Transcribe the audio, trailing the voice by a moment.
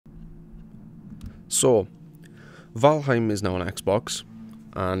So, Valheim is now on Xbox,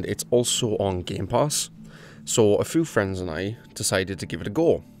 and it's also on Game Pass, so a few friends and I decided to give it a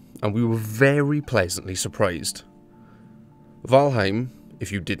go, and we were very pleasantly surprised. Valheim,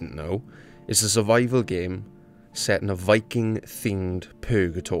 if you didn't know, is a survival game set in a Viking-themed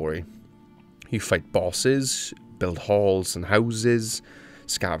purgatory. You fight bosses, build halls and houses,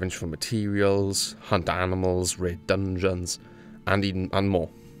 scavenge for materials, hunt animals, raid dungeons, and more.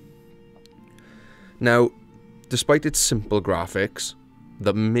 Now, despite its simple graphics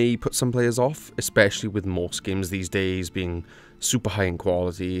that may put some players off, especially with most games these days being super high in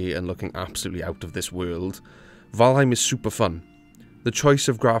quality and looking absolutely out of this world, Valheim is super fun. The choice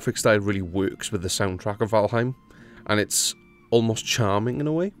of graphic style really works with the soundtrack of Valheim, and it's almost charming in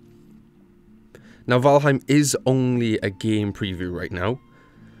a way. Now, Valheim is only a game preview right now,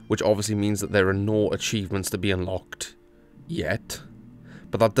 which obviously means that there are no achievements to be unlocked yet,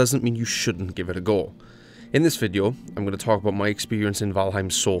 but that doesn't mean you shouldn't give it a go. In this video, I'm going to talk about my experience in Valheim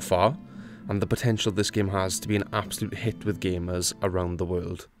so far, and the potential this game has to be an absolute hit with gamers around the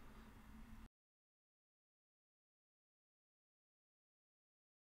world.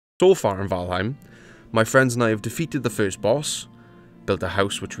 So far in Valheim, my friends and I have defeated the first boss, built a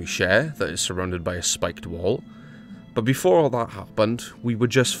house which we share that is surrounded by a spiked wall, but before all that happened, we were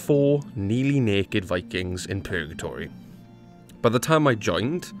just 4 nearly naked Vikings in Purgatory. By the time I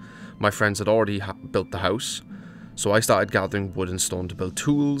joined, my friends had already built the house, so I started gathering wood and stone to build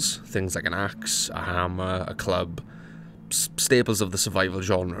tools, things like an axe, a hammer, a club, staples of the survival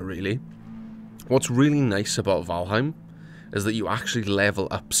genre really. What's really nice about Valheim is that you actually level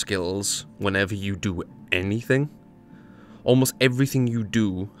up skills whenever you do anything. Almost everything you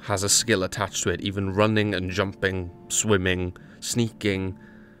do has a skill attached to it, even running and jumping, swimming, sneaking,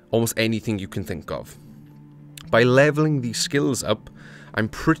 almost anything you can think of. By leveling these skills up, I'm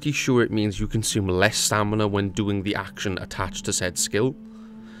pretty sure it means you consume less stamina when doing the action attached to said skill.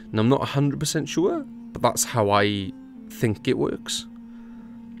 Now, I'm not 100% sure, but that's how I think it works.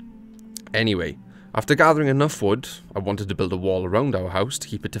 Anyway, after gathering enough wood, I wanted to build a wall around our house to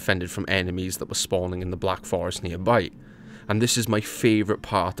keep it defended from enemies that were spawning in the Black Forest nearby. And this is my favourite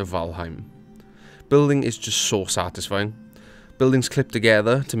part of Valheim. Building is just so satisfying. Buildings clip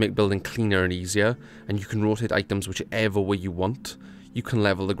together to make building cleaner and easier, and you can rotate items whichever way you want. You can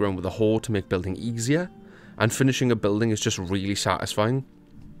level the ground with a hoe to make building easier, and finishing a building is just really satisfying.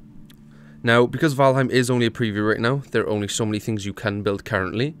 Now, because Valheim is only a preview right now, there are only so many things you can build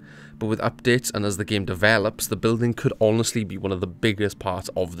currently, but with updates and as the game develops, the building could honestly be one of the biggest parts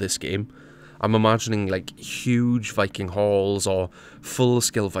of this game. I'm imagining like huge Viking halls or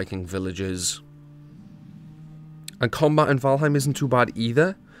full-scale Viking villages. And combat in Valheim isn't too bad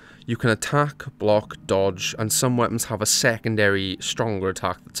either. You can attack, block, dodge, and some weapons have a secondary, stronger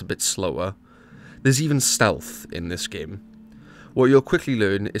attack that's a bit slower. There's even stealth in this game. What you'll quickly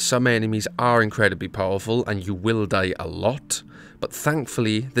learn is some enemies are incredibly powerful and you will die a lot, but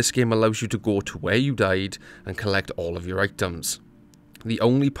thankfully this game allows you to go to where you died and collect all of your items. The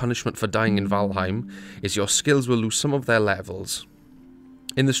only punishment for dying in Valheim is your skills will lose some of their levels.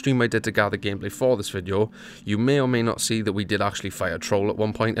 In the stream I did to gather gameplay for this video, you may or may not see that we did actually fight a troll at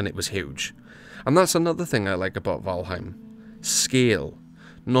one point and it was huge. And that's another thing I like about Valheim. Scale.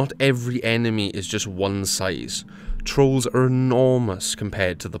 Not every enemy is just one size. Trolls are enormous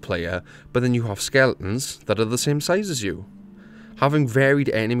compared to the player, but then you have skeletons that are the same size as you. Having varied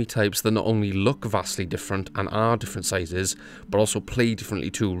enemy types that not only look vastly different and are different sizes, but also play differently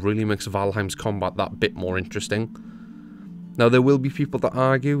too, really makes Valheim's combat that bit more interesting. Now, there will be people that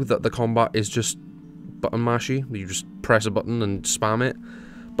argue that the combat is just button mashy, you just press a button and spam it,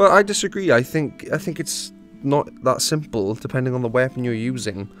 but I disagree. I think it's not that simple, depending on the weapon you're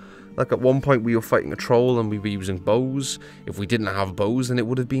using. Like, at one point we were fighting a troll and we were using bows. If we didn't have bows, then it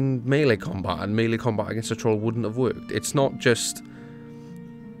would have been melee combat, and melee combat against a troll wouldn't have worked. It's not just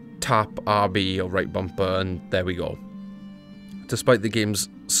tap RB or right bumper and there we go. Despite the game's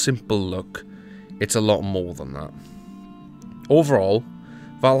simple look, it's a lot more than that. Overall,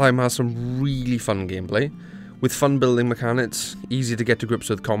 Valheim has some really fun gameplay, with fun building mechanics, easy to get to grips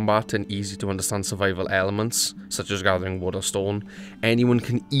with combat, and easy to understand survival elements, such as gathering wood or stone. Anyone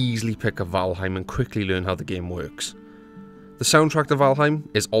can easily pick up Valheim and quickly learn how the game works. The soundtrack to Valheim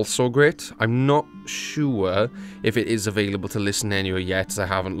is also great. I'm not sure if it is available to listen anywhere yet, as I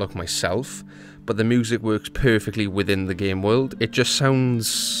haven't looked myself, but the music works perfectly within the game world. It just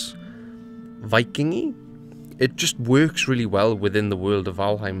sounds Viking-y. It just works really well within the world of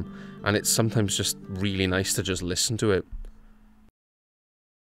Valheim, and it's sometimes just really nice to just listen to it.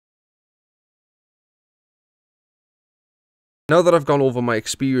 Now that I've gone over my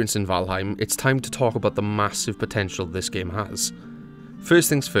experience in Valheim, it's time to talk about the massive potential this game has. First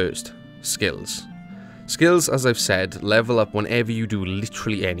things first, skills. Skills, as I've said, level up whenever you do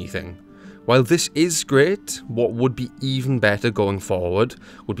literally anything. While this is great, what would be even better going forward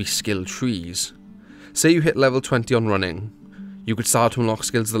would be skill trees. Say you hit level 20 on running, you could start to unlock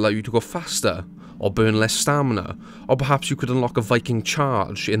skills that allow you to go faster, or burn less stamina, or perhaps you could unlock a Viking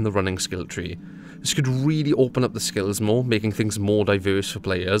charge in the running skill tree. This could really open up the skills more, making things more diverse for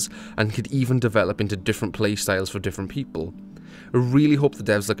players, and could even develop into different playstyles for different people. I really hope the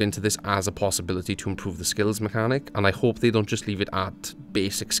devs look into this as a possibility to improve the skills mechanic, and I hope they don't just leave it at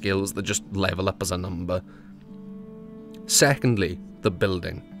basic skills that just level up as a number. Secondly, the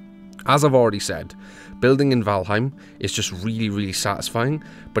building. As I've already said, building in Valheim is just really satisfying,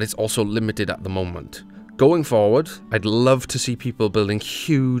 but it's also limited at the moment. Going forward, I'd love to see people building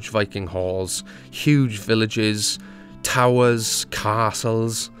huge Viking halls, huge villages, towers,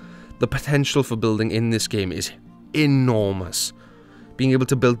 castles. The potential for building in this game is enormous. Being able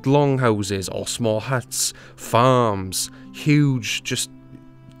to build longhouses or small huts, farms, huge just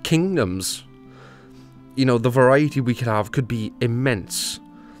kingdoms. You know, the variety we could have could be immense.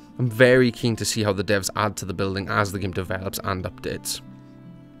 I'm very keen to see how the devs add to the building as the game develops and updates.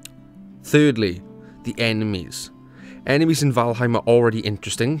 Thirdly, the enemies. Enemies in Valheim are already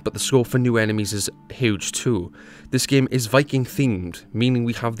interesting, but the scope for new enemies is huge too. This game is Viking themed, meaning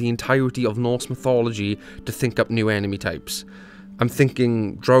we have the entirety of Norse mythology to think up new enemy types. I'm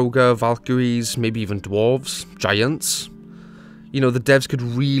thinking Draugr, Valkyries, maybe even dwarves, giants. You know, the devs could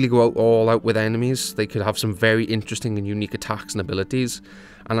really go all out with enemies. They could have some very interesting and unique attacks and abilities.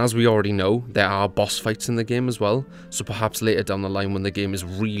 And as we already know, there are boss fights in the game as well, so perhaps later down the line when the game is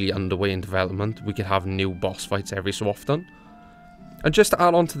really underway in development, we could have new boss fights every so often. And just to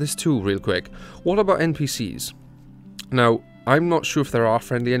add on to this too, real quick, what about NPCs? Now, I'm not sure if there are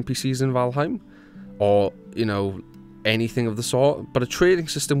friendly NPCs in Valheim, or, you know, anything of the sort, but a trading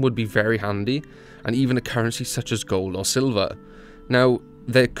system would be very handy, and even a currency such as gold or silver. Now,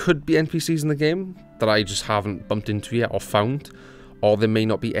 there could be NPCs in the game that I just haven't bumped into yet or found, or there may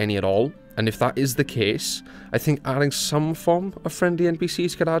not be any at all, and if that is the case, I think adding some form of friendly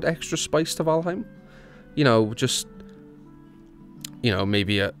NPCs could add extra spice to Valheim. You know, just, you know,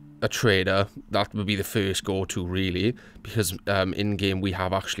 maybe a trader, that would be the first go-to really, because in-game we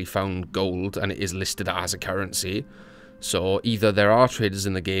have actually found gold and it is listed as a currency, so either there are traders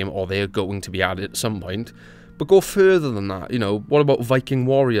in the game or they are going to be added at some point. But go further than that, you know, what about Viking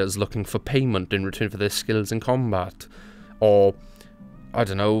warriors looking for payment in return for their skills in combat? Or, I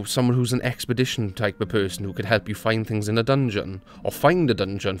don't know, someone who's an expedition type of person who could help you find things in a dungeon, or find a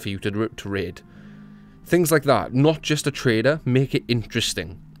dungeon for you to raid. Things like that, not just a trader, make it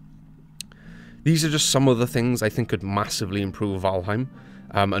interesting. These are just some of the things I think could massively improve Valheim,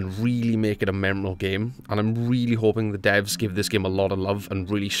 and really make it a memorable game, and I'm really hoping the devs give this game a lot of love and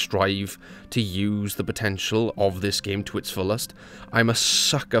really strive to use the potential of this game to its fullest. I'm a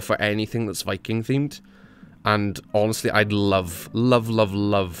sucker for anything that's Viking themed, and honestly I'd love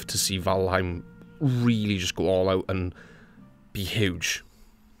to see Valheim really just go all out and be huge.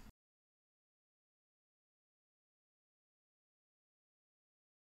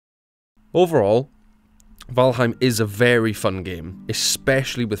 Overall, Valheim is a very fun game,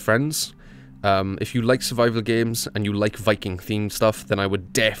 especially with friends. If you like survival games and you like Viking themed stuff, then I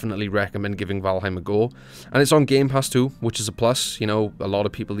would definitely recommend giving Valheim a go. And it's on Game Pass too, which is a plus. You know, a lot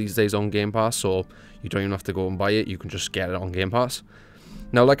of people these days own Game Pass, so you don't even have to go and buy it, you can just get it on Game Pass.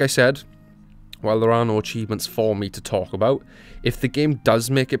 Now, like I said, while there are no achievements for me to talk about, if the game does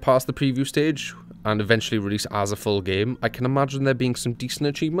make it past the preview stage and eventually release as a full game, I can imagine there being some decent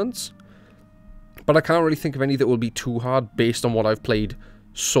achievements. But I can't really think of any that will be too hard based on what I've played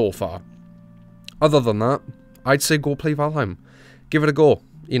so far. Other than that, I'd say go play Valheim. Give it a go.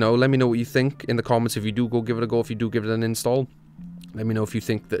 You know, let me know what you think in the comments if you do go give it a go, if you do give it an install. Let me know if you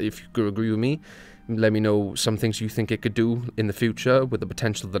think that, if you agree with me. Let me know some things you think it could do in the future with the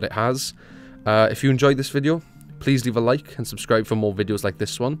potential that it has. If you enjoyed this video, please leave a like and subscribe for more videos like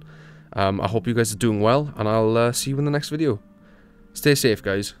this one. I hope you guys are doing well, and I'll see you in the next video. Stay safe,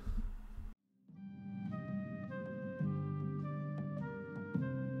 guys.